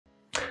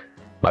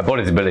My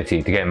body's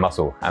ability to gain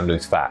muscle and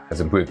lose fat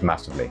has improved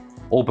massively,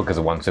 all because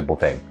of one simple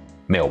thing: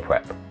 meal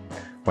prep.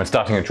 When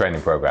starting a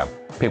training program,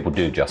 people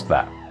do just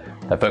that.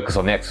 They focus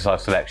on the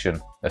exercise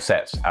selection, the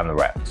sets and the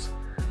reps.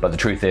 But the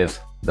truth is,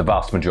 the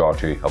vast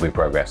majority of your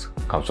progress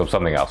comes from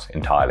something else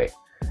entirely.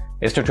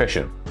 It's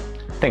nutrition.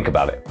 Think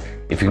about it.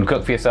 If you can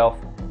cook for yourself,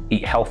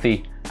 eat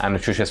healthy and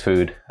nutritious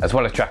food, as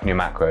well as tracking your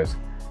macros,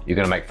 you're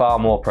going to make far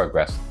more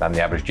progress than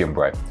the average gym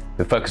bro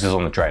who focuses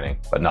on the training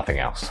but nothing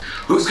else.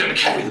 Who's going to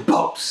carry the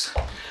boats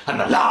and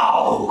the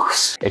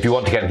logs? If you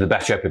want to get into the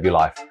best shape of your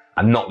life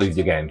and not lose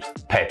your gains,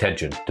 pay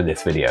attention to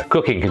this video.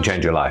 Cooking can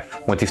change your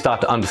life. Once you start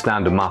to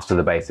understand and master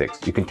the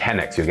basics, you can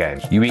 10x your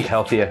gains. You eat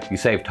healthier, you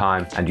save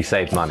time, and you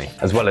save money,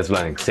 as well as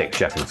learning sick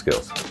chefing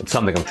skills. It's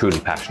something I'm truly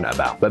passionate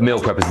about. But meal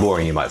prep is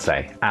boring, you might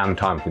say, and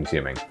time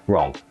consuming.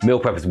 Wrong. Meal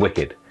prep is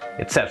wicked.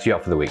 It sets you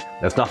up for the week.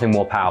 There's nothing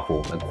more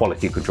powerful than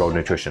quality controlled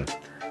nutrition,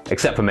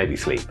 except for maybe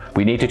sleep.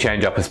 We need to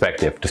change our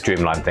perspective to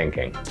streamline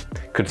thinking.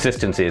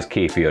 Consistency is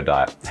key for your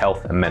diet,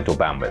 health, and mental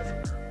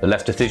bandwidth. The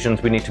less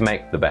decisions we need to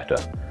make, the better.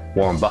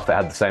 Warren Buffett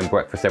had the same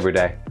breakfast every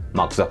day.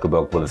 Mark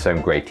Zuckerberg wore the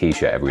same grey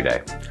t-shirt every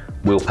day.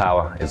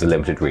 Willpower is a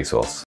limited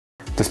resource.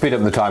 To speed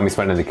up the time we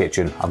spend in the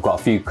kitchen, I've got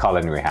a few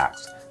culinary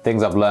hacks,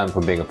 things I've learned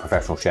from being a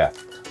professional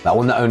chef that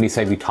will not only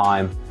save you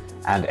time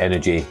and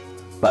energy,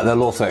 but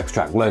they'll also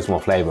extract loads more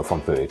flavour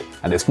from food.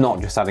 And it's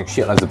not just adding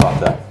shitloads of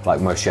butter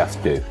like most chefs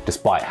do,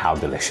 despite how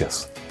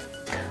delicious.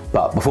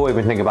 But before we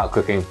even think about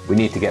cooking, we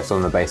need to get some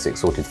of the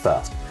basics sorted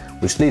first,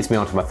 which leads me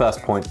on to my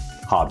first point: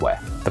 hardware.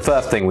 The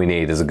first thing we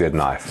need is a good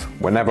knife.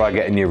 Whenever I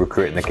get a new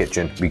recruit in the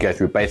kitchen, we go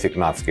through basic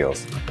knife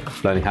skills,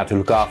 learning how to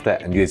look after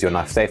and use your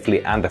knife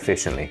safely and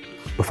efficiently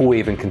before we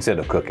even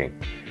consider cooking.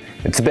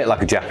 It's a bit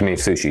like a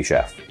Japanese sushi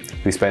chef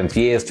who spends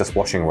years just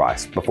washing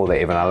rice before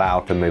they're even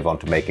allowed to move on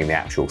to making the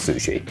actual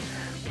sushi,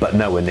 but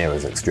nowhere near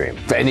as extreme.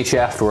 For any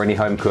chef or any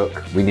home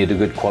cook, we need a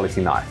good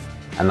quality knife.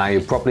 And now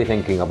you're probably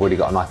thinking I've already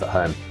got a knife at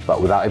home,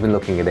 but without even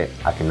looking at it,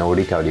 I can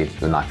already tell you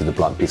the knife is a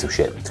blunt piece of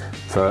shit.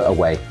 Throw it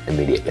away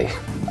immediately.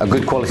 A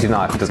good quality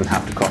knife doesn't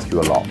have to cost you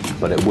a lot,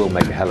 but it will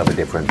make a hell of a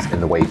difference in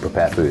the way you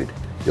prepare food.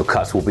 Your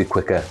cuts will be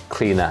quicker,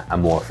 cleaner,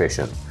 and more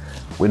efficient.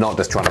 We're not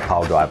just trying to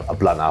pile drive a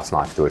blunt ass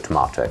knife through a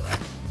tomato.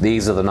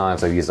 These are the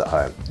knives I use at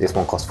home. This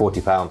one costs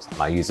 £40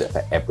 and I use it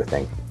for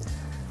everything.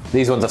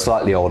 These ones are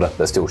slightly older,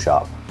 but still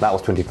sharp. That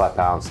was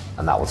 £25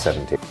 and that was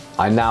 £70.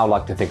 I now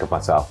like to think of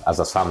myself as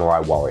a samurai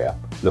warrior,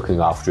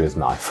 looking after his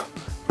knife.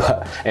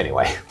 But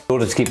anyway, in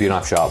order to keep your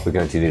knife sharp, we're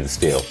going to need a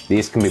steel.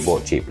 These can be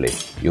bought cheaply.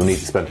 You'll need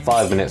to spend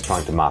 5 minutes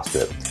trying to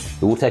master it.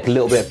 It will take a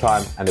little bit of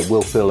time and it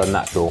will feel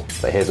unnatural,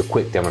 but here's a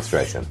quick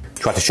demonstration.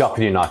 Try to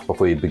sharpen your knife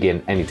before you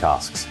begin any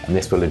tasks, and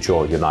this will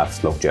ensure your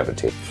knife's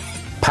longevity.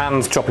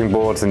 Pans, chopping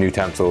boards, and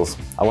utensils.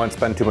 I won't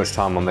spend too much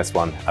time on this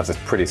one as it's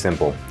pretty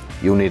simple.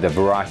 You'll need a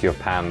variety of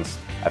pans,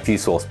 a few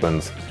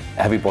saucepans,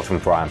 a heavy bottom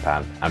frying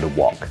pan, and a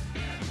wok.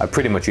 I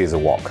pretty much use a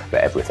wok for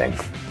everything.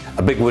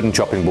 A big wooden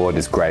chopping board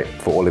is great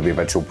for all of your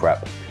vegetable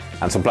prep,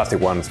 and some plastic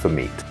ones for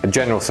meat. A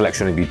general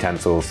selection of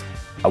utensils,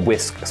 a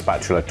whisk, a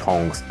spatula,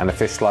 tongs, and a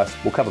fish slice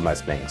will cover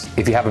most things.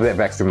 If you have a bit of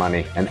extra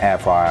money, an air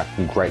fryer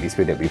can greatly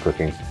speed up your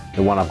cooking.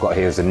 The one I've got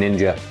here is a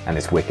Ninja, and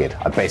it's wicked.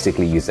 I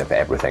basically use it for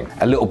everything.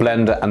 A little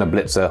blender and a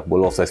blitzer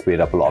will also speed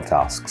up a lot of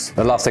tasks.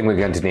 The last thing we're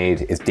going to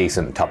need is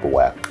decent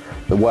Tupperware.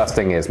 The worst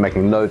thing is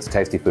making loads of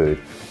tasty food,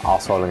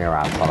 arseholing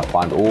around trying to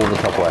find all the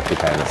Tupperware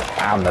containers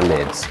and the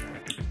lids.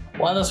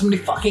 Why are there so many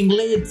fucking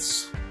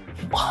lids?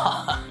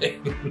 Why?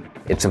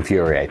 It's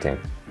infuriating.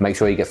 Make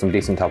sure you get some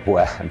decent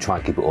Tupperware and try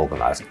and keep it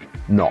organised.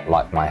 Not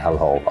like my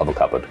hellhole of a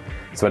cupboard.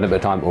 Spend a bit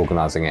of time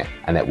organising it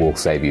and it will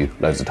save you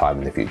loads of time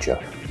in the future.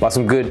 Buy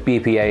some good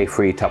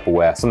BPA-free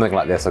Tupperware, something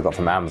like this I got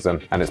from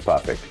Amazon, and it's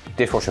perfect.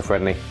 Dishwasher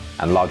friendly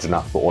and large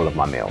enough for all of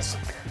my meals.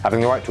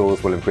 Having the right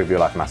tools will improve your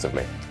life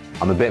massively.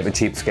 I'm a bit of a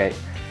cheapskate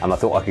and I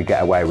thought I could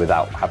get away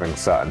without having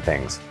certain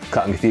things.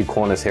 Cutting a few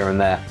corners here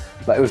and there,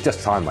 but it was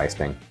just time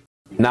wasting.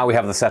 Now we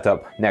have the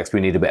setup, next we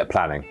need a bit of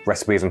planning,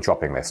 recipes and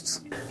shopping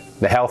lists.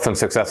 The health and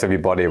success of your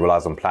body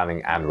relies on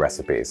planning and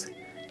recipes.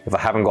 If I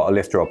haven't got a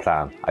list or a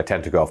plan, I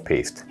tend to go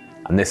off-piste,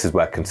 and this is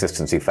where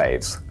consistency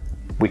fades.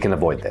 We can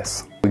avoid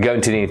this. We're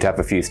going to need to have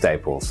a few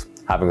staples.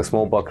 Having a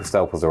small bulk of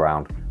staples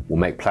around will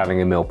make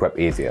planning a meal prep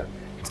easier.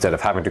 Instead of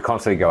having to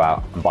constantly go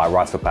out and buy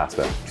rice or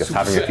pasta, just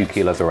having a few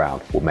kilos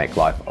around will make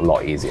life a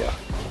lot easier.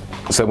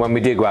 So when we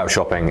do go out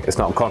shopping, it's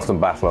not a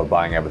constant battle of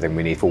buying everything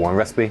we need for one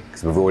recipe,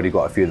 because we've already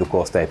got a few of the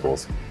core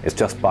staples. It's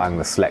just buying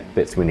the select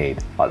bits we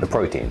need, like the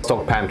protein.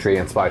 Stock pantry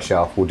and spice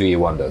shelf will do you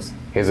wonders.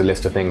 Here's a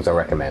list of things I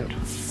recommend.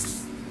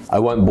 I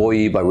won't bore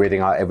you by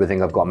reading out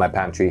everything I've got in my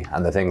pantry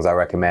and the things I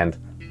recommend,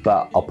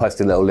 but I'll post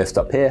a little list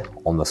up here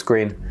on the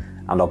screen,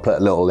 and I'll put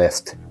a little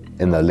list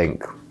in the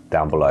link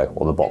down below,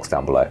 or the box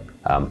down below,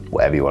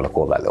 whatever you want to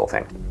call that little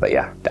thing. But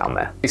yeah, down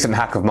there. A recent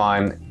hack of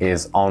mine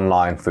is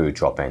online food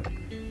shopping.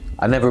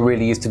 I never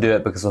really used to do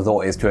it because I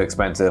thought it was too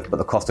expensive, but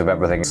the cost of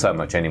everything is so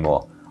much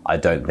anymore, I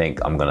don't think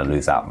I'm going to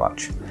lose out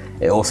much.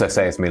 It also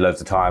saves me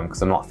loads of time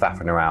because I'm not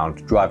faffing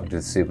around, driving to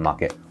the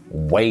supermarket,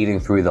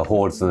 wading through the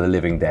hordes of the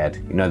living dead,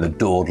 you know, the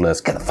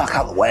dawdlers, get the fuck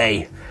out of the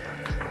way.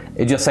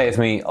 It just saves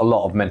me a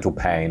lot of mental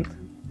pain,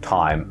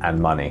 time and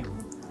money.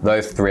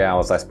 Those 3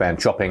 hours I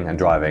spend shopping and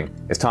driving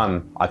is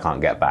time I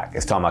can't get back.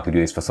 It's time I could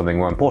use for something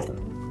more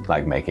important,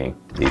 like making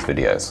these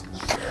videos.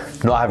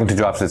 Not having to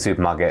drive to the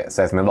supermarket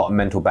saves me a lot of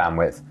mental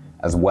bandwidth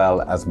as well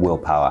as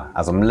willpower,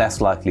 as I'm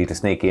less likely to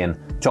sneak in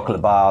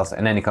chocolate bars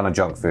and any kind of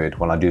junk food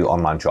when I do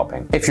online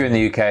shopping. If you're in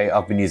the UK,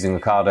 I've been using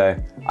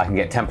Ocado. I can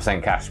get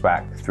 10% cash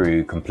back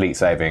through complete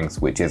savings,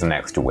 which is an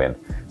extra win.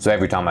 So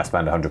every time I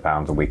spend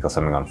 £100 a week or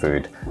something on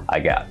food, I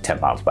get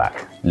 £10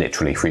 back.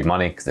 Literally free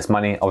money, because it's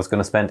money I was going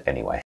to spend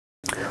anyway.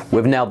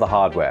 We've nailed the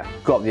hardware,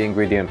 got the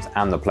ingredients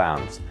and the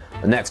plans.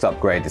 The next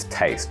upgrade is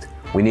taste.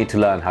 We need to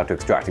learn how to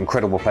extract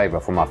incredible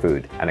flavour from our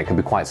food, and it can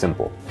be quite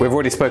simple. We've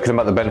already spoken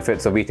about the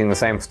benefits of eating the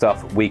same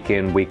stuff week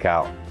in, week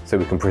out, so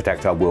we can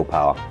protect our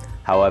willpower.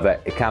 However,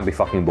 it can be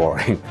fucking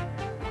boring.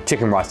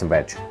 Chicken, rice and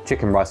veg,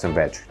 chicken, rice and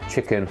veg,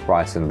 chicken,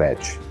 rice and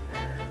veg.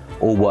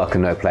 All work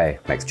and no play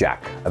makes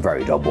Jack a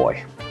very dull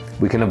boy.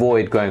 We can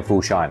avoid going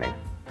full shining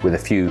with a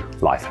few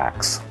life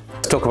hacks.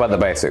 Let's talk about the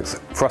basics.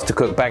 For us to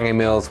cook banging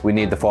meals, we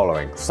need the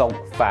following: salt,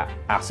 fat,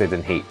 acid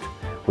and heat,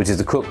 which is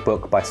a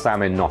cookbook by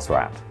Samin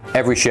Nosrat.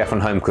 Every chef and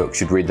home cook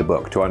should read the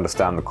book to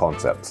understand the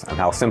concepts and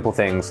how simple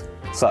things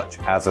such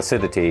as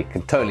acidity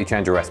can totally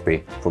change a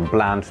recipe from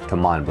bland to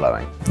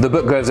mind-blowing. The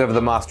book goes over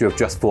the mastery of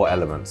just 4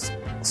 elements: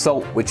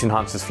 salt, which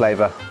enhances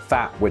flavour;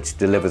 fat, which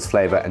delivers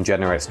flavour and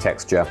generates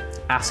texture;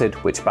 acid,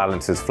 which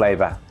balances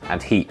flavour;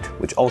 and heat,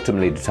 which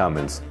ultimately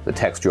determines the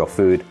texture of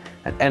food,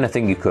 and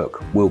anything you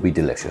cook will be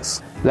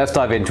delicious. Let's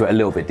dive into it a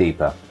little bit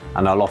deeper,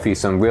 and I'll offer you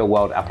some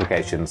real-world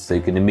applications so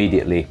you can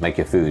immediately make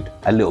your food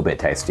a little bit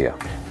tastier.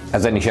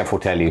 As any chef will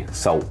tell you,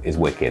 salt is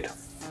wicked.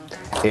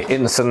 It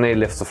instantly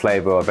lifts the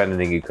flavour of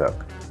anything you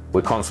cook.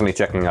 We're constantly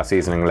checking our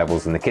seasoning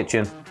levels in the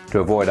kitchen to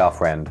avoid our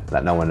friend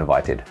that no one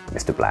invited,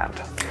 Mr. Bland.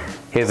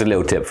 Here's a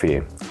little tip for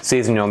you: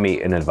 season your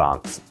meat in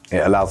advance.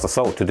 It allows the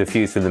salt to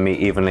diffuse through the meat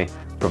evenly,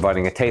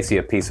 providing a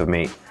tastier piece of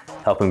meat,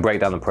 helping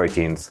break down the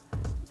proteins,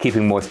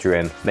 keeping moisture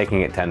in,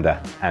 making it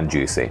tender and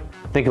juicy.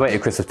 Think about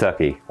your Christmas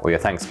turkey or your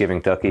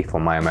Thanksgiving turkey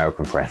for my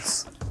American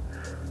friends.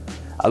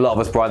 A lot of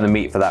us brine the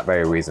meat for that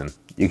very reason.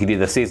 You could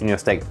either season your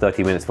steak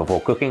 30 minutes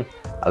before cooking,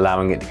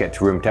 allowing it to get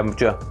to room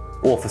temperature,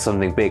 or for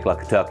something big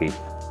like a turkey,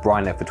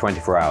 brine it for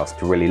 24 hours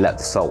to really let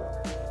the salt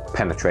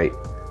penetrate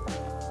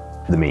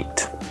the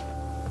meat.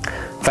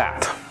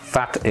 Fat.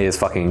 Fat is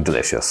fucking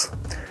delicious.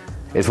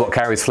 It's what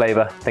carries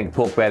flavour. Think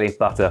pork belly,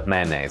 butter,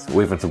 mayonnaise,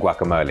 or even some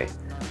guacamole.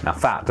 Now,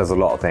 fat does a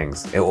lot of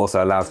things. It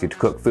also allows you to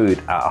cook food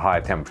at a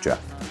higher temperature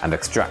and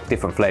extract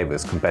different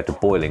flavours compared to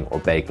boiling or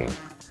baking.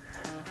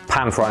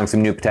 Pan frying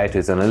some new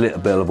potatoes in a little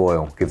bit of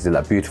oil gives you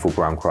that beautiful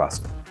brown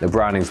crust. The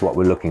browning is what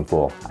we're looking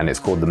for, and it's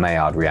called the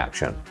Maillard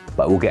reaction,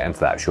 but we'll get into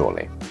that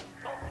shortly.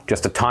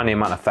 Just a tiny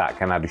amount of fat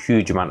can add a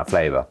huge amount of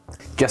flavour.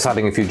 Just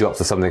adding a few drops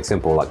of something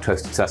simple like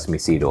toasted sesame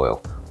seed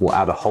oil will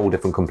add a whole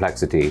different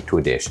complexity to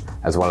a dish,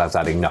 as well as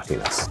adding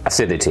nuttiness.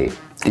 Acidity.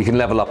 You can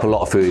level up a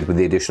lot of food with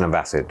the addition of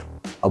acid.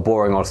 A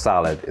boring old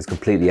salad is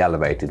completely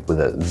elevated with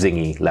a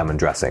zingy lemon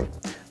dressing.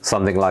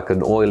 Something like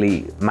an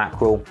oily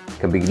mackerel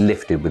can be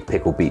lifted with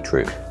pickled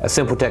beetroot. A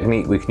simple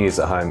technique we can use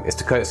at home is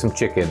to coat some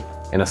chicken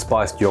in a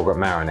spiced yogurt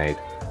marinade.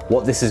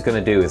 What this is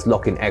going to do is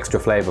lock in extra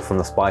flavour from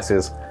the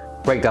spices,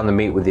 break down the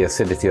meat with the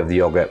acidity of the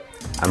yogurt,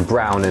 and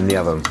brown in the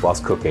oven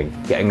whilst cooking,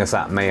 getting us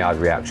that Maillard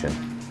reaction.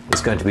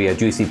 It's going to be a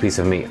juicy piece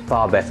of meat,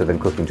 far better than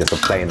cooking just a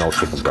plain old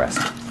chicken breast.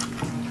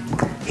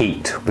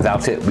 Heat.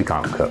 Without it, we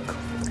can't cook.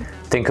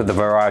 Think of the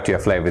variety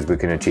of flavours we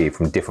can achieve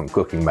from different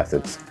cooking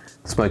methods: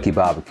 smoky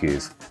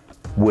barbecues,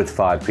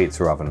 wood-fired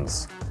pizza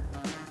ovens,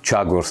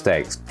 char-grilled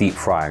steaks, deep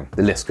frying,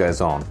 the list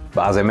goes on.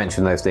 But as I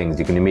mentioned those things,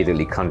 you can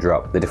immediately conjure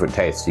up the different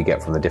tastes you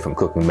get from the different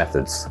cooking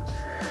methods.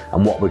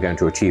 And what we're going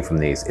to achieve from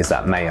these is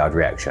that Maillard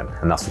reaction,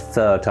 and that's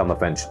the 3rd time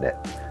I've mentioned it.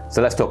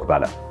 So let's talk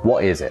about it.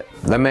 What is it?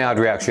 The Maillard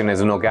reaction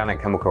is an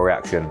organic chemical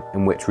reaction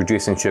in which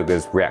reducing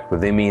sugars react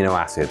with amino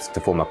acids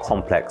to form a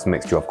complex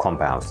mixture of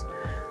compounds.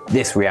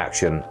 This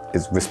reaction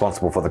is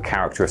responsible for the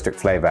characteristic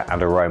flavour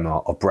and aroma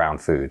of brown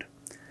food.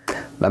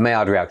 The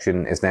Maillard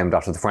reaction is named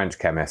after the French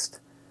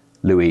chemist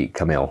Louis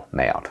Camille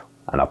Maillard,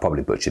 and I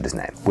probably butchered his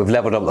name. We've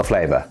leveled up the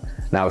flavour.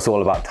 Now it's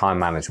all about time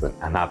management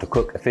and how to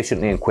cook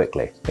efficiently and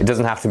quickly. It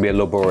doesn't have to be a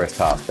laborious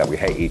task that we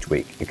hate each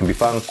week. It can be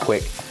fun,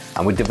 quick,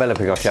 and we're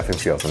developing our chefing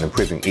skills and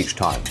improving each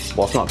time.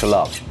 What's not to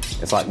love?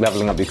 It's like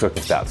leveling up your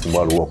cooking stats in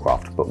World of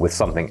Warcraft, but with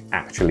something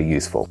actually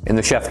useful. In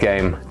the chef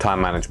game, time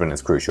management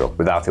is crucial.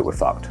 Without it, we're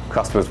fucked.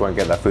 Customers won't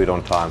get their food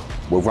on time,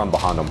 we'll run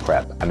behind on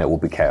prep, and it will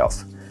be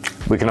chaos.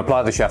 We can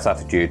apply the chef's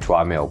attitude to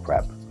our meal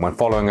prep. When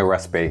following a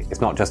recipe, it's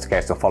not just a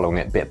case of following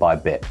it bit by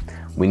bit.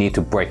 We need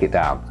to break it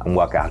down and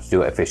work out how to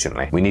do it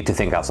efficiently. We need to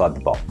think outside the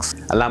box.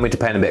 Allow me to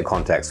paint a bit of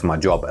context for my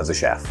job as a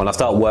chef. When I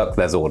start work,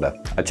 there's order.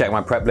 I check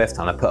my prep list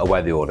and I put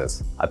away the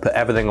orders. I put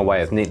everything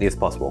away as neatly as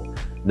possible,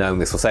 knowing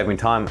this will save me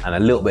time and a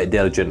little bit of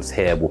diligence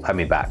here will pay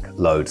me back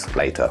loads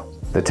later.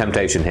 The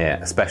temptation here,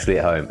 especially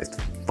at home, is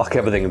to fuck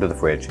everything into the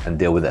fridge and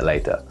deal with it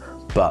later.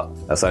 but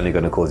that's only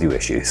going to cause you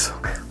issues.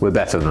 We're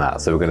better than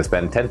that, so we're going to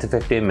spend 10 to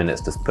 15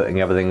 minutes just putting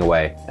everything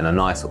away in a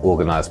nice,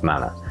 organized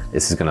manner.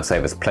 This is going to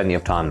save us plenty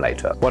of time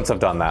later. Once I've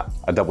done that,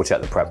 I double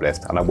check the prep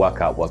list and I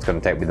work out what's going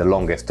to take me the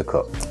longest to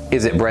cook.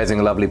 Is it braising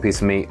a lovely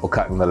piece of meat or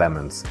cutting the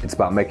lemons? It's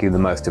about making the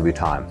most of your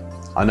time.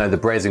 I know the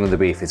braising of the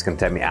beef is going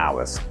to take me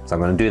hours, so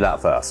I'm going to do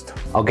that first.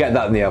 I'll get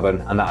that in the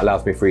oven and that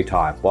allows me free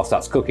time. Whilst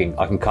that's cooking,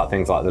 I can cut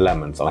things like the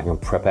lemons and I can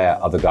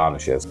prepare other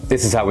garnishes.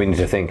 This is how we need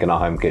to think in our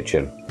home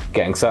kitchen.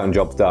 Getting certain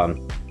jobs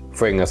done,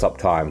 freeing us up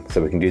time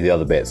so we can do the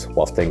other bits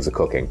whilst things are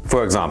cooking.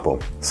 For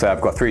example, say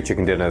I've got 3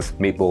 chicken dinners,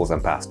 meatballs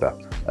and pasta,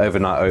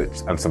 overnight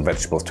oats and some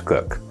vegetables to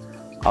cook.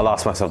 I'll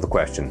ask myself the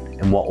question,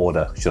 in what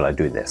order should I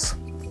do this?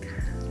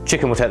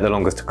 Chicken will take the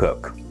longest to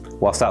cook.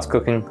 Whilst that's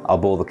cooking, I'll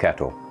boil the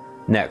kettle.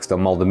 Next, I'll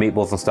mold the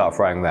meatballs and start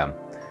frying them.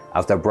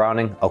 As they're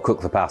browning, I'll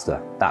cook the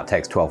pasta. That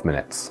takes 12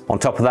 minutes. On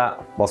top of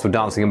that, whilst we're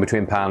dancing in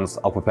between pans,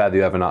 I'll prepare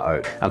the overnight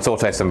oat and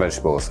saute some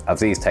vegetables, as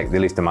these take the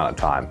least amount of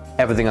time.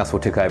 Everything else will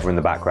tick over in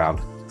the background.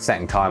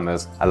 Setting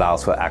timers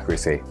allows for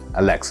accuracy.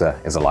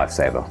 Alexa is a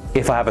lifesaver.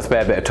 If I have a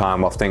spare bit of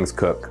time whilst things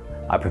cook,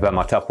 I prepare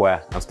my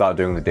Tupperware and start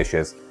doing the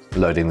dishes,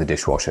 loading the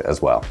dishwasher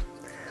as well.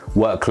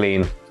 Work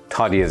clean,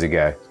 tidy as you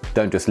go.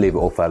 Don't just leave it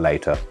all for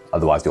later,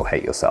 otherwise you'll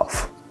hate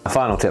yourself. A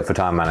final tip for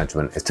time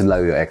management is to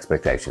lower your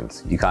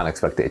expectations. You can't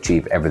expect to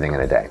achieve everything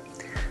in a day.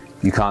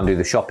 You can't do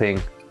the shopping,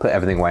 put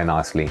everything away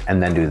nicely,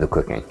 and then do the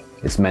cooking.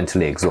 It's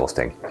mentally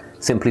exhausting.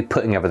 Simply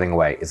putting everything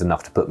away is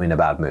enough to put me in a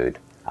bad mood,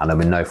 and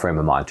I'm in no frame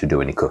of mind to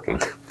do any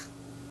cooking.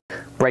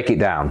 Break it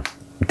down.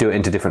 Do it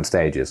into different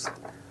stages.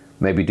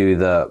 Maybe do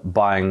the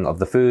buying of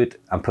the food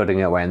and putting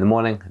it away in the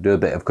morning, do a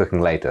bit of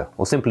cooking later,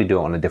 or simply do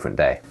it on a different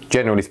day.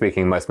 Generally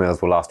speaking, most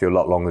meals will last you a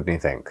lot longer than you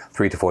think,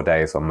 3 to 4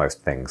 days on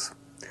most things.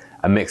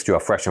 A mixture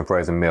of fresh and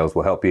frozen meals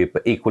will help you,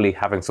 but equally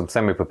having some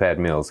semi-prepared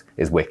meals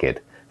is wicked,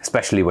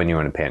 especially when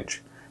you're in a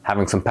pinch.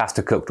 Having some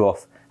pasta cooked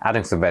off,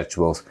 adding some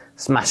vegetables,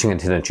 smashing a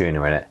tin of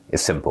tuna in it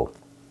is simple.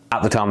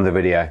 At the time of the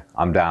video,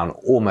 I'm down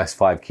almost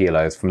 5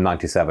 kilos from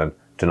 97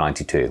 to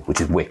 92,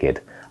 which is wicked.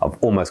 I've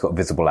almost got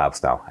visible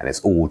abs now, and it's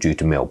all due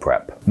to meal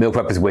prep. Meal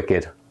prep is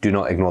wicked. Do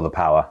not ignore the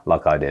power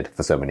like I did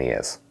for so many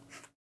years.